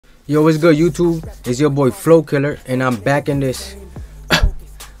Yo, what's good, YouTube? It's your boy Flow Killer, and I'm back in this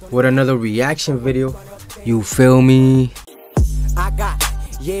with another reaction video. You feel me? I got,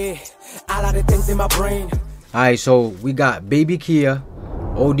 a lot of things in my brain. Alright, so we got Baby Kia,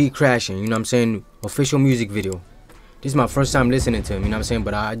 OD Crashin, you know what I'm saying? Official music video. This is my first time listening to him, you know what I'm saying?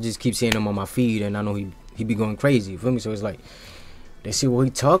 But I just keep seeing him on my feed, and I know he be going crazy, you feel me? So it's like, let's see what he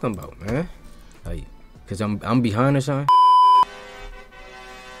talking about, man. Like, cause I'm behind or something.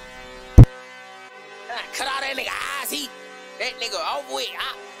 Cut out that nigga eyes, that nigga over with.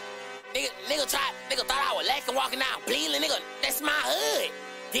 Nigga thought I was lacking walking out bleeding, nigga. That's my hood,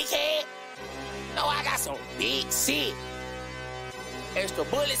 dickhead. No, I got some big shit. Extra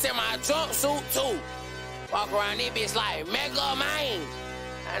bullets in my jumpsuit too. Walk around this bitch like mega man.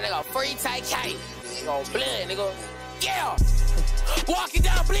 That nigga free take cake. Nigga blood, nigga. Yeah. Walking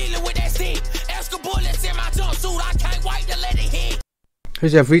down bleeding with that shit. Extra bullets in my jumpsuit. I can't wait to let it hit.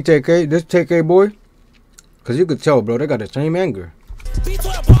 Here's that free TK. This TK boy. Cause you could tell, bro, they got the same anger.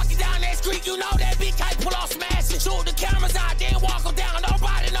 Between walking down that street, you know that bitch can't pull off smashing. Shoot the cameras out, then walk them down.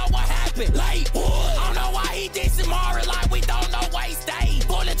 Nobody know what happened. Like, I don't know why he dissing Mari like we don't know where he stayed.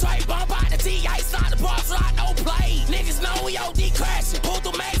 Bullet tray bump out the TA, slide the boss right, no play. Niggas know we OD crashing. Pulled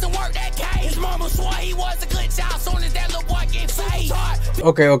the maze and work that K. His mama swore he was a good child soon as that little boy get fade.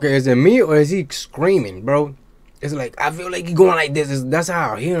 Okay, is it me or is he screaming, bro? It's like, I feel like he going like this. That's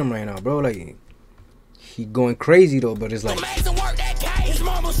how I hear him right now, bro. Like, he going crazy though, but it's like his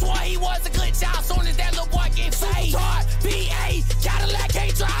mama swore he was a good child soon as that little boy get fade. BA, Cadillac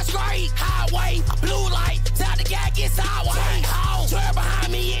can't drive straight. Highway, blue light, tell the guy get sideways. Turn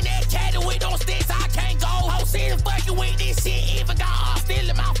behind me in that cattle with those sticks, I can't go. Whole city fucking with this shit, even got off still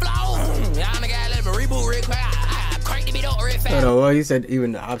in my flow. Y'all nigga gotta let me reboot real quick. I cranked the beat up real fast. Hold on, well, he said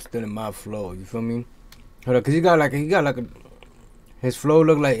even the ops still in my flow, you feel me? Hold on, cause he got like a his flow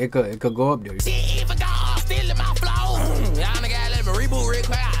look like it could go up there. Even got off still in my flow. Y'all nigga gotta let me reboot real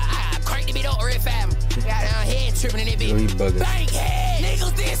quick. I cranked the beat up real fast. Got down head tripping in that bitch. Yo, he bugging. Bankhead.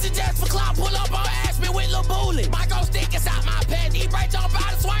 Niggas dissing just for clout. Pull up on ass me with lil' bullet. Micro stick inside my pants. He break your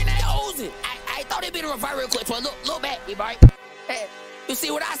body, swing that oozing. I thought it be the reverse real quick. So look back, he break. Hey, you see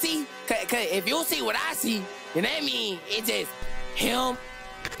what I see? Cause if you see what I see, then that mean it's just him,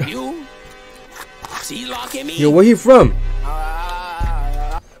 you, she locking me. Yo, where he from?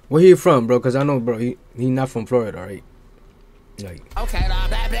 Where he from, bro? Cause I know, bro, he not from Florida, right? Like, okay, blah,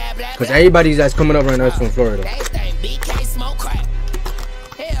 blah, blah, blah, cause everybody that's coming up right now is from Florida. They think BK smoke crack.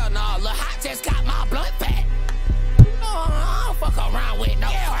 Hell no, Lil Hot just got my blunt fat. I don't fuck around with no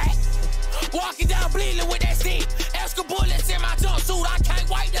crack. Walking down bleeding with that stick. Extra bullets in my jumpsuit. I can't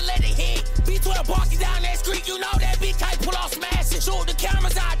wait to let it hit. Between walking down that street, you know that bitch can't pull off smashing. Shoot the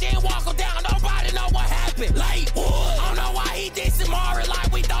cameras out, then walk them down. Nobody know what happened. Like, I don't know why he dissing Mari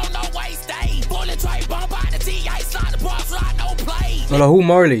like we don't know where he stayed. Bullet tray bump out the TA, slide the boss right, no play. Hold on, who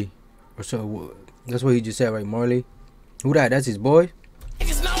Marley? Or so that's what he just said, right? Marley. Who that? That's his boy.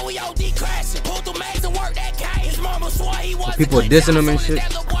 Niggas know we OD crashing. Pulled the maze and work that K. His mama swore he was people a good dissing child him and soon shit. as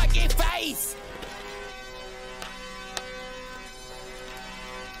that little boy get face.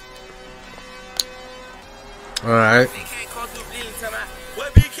 Alright.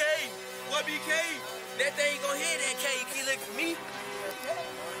 What BK? What BK? That thing gonna hit that K. You keep looking for me.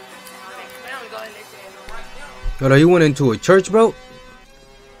 Hold on, he went into a church, bro.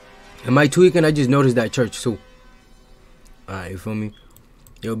 Am I tweaking? I just noticed that church too. Alright, you feel me?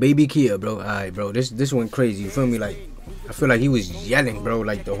 Yo, Baby Kia, bro. Alright, bro. This went crazy. You feel me? Like, I feel like he was yelling, bro,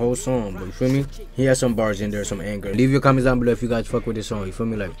 like the whole song, bro. You feel me? He has some bars in there, some anger. Leave your comments down below if you guys fuck with this song. You feel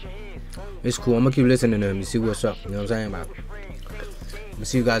me? Like, it's cool. I'm gonna keep listening to him and see what's up. You know what I'm saying, man? I'm gonna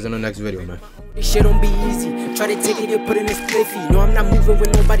see you guys in the next video, man. This shit don't be easy. Try to take it and put in this fliffy. No, I'm not moving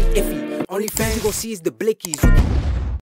with nobody iffy. Only fans you gon' see is the blickies.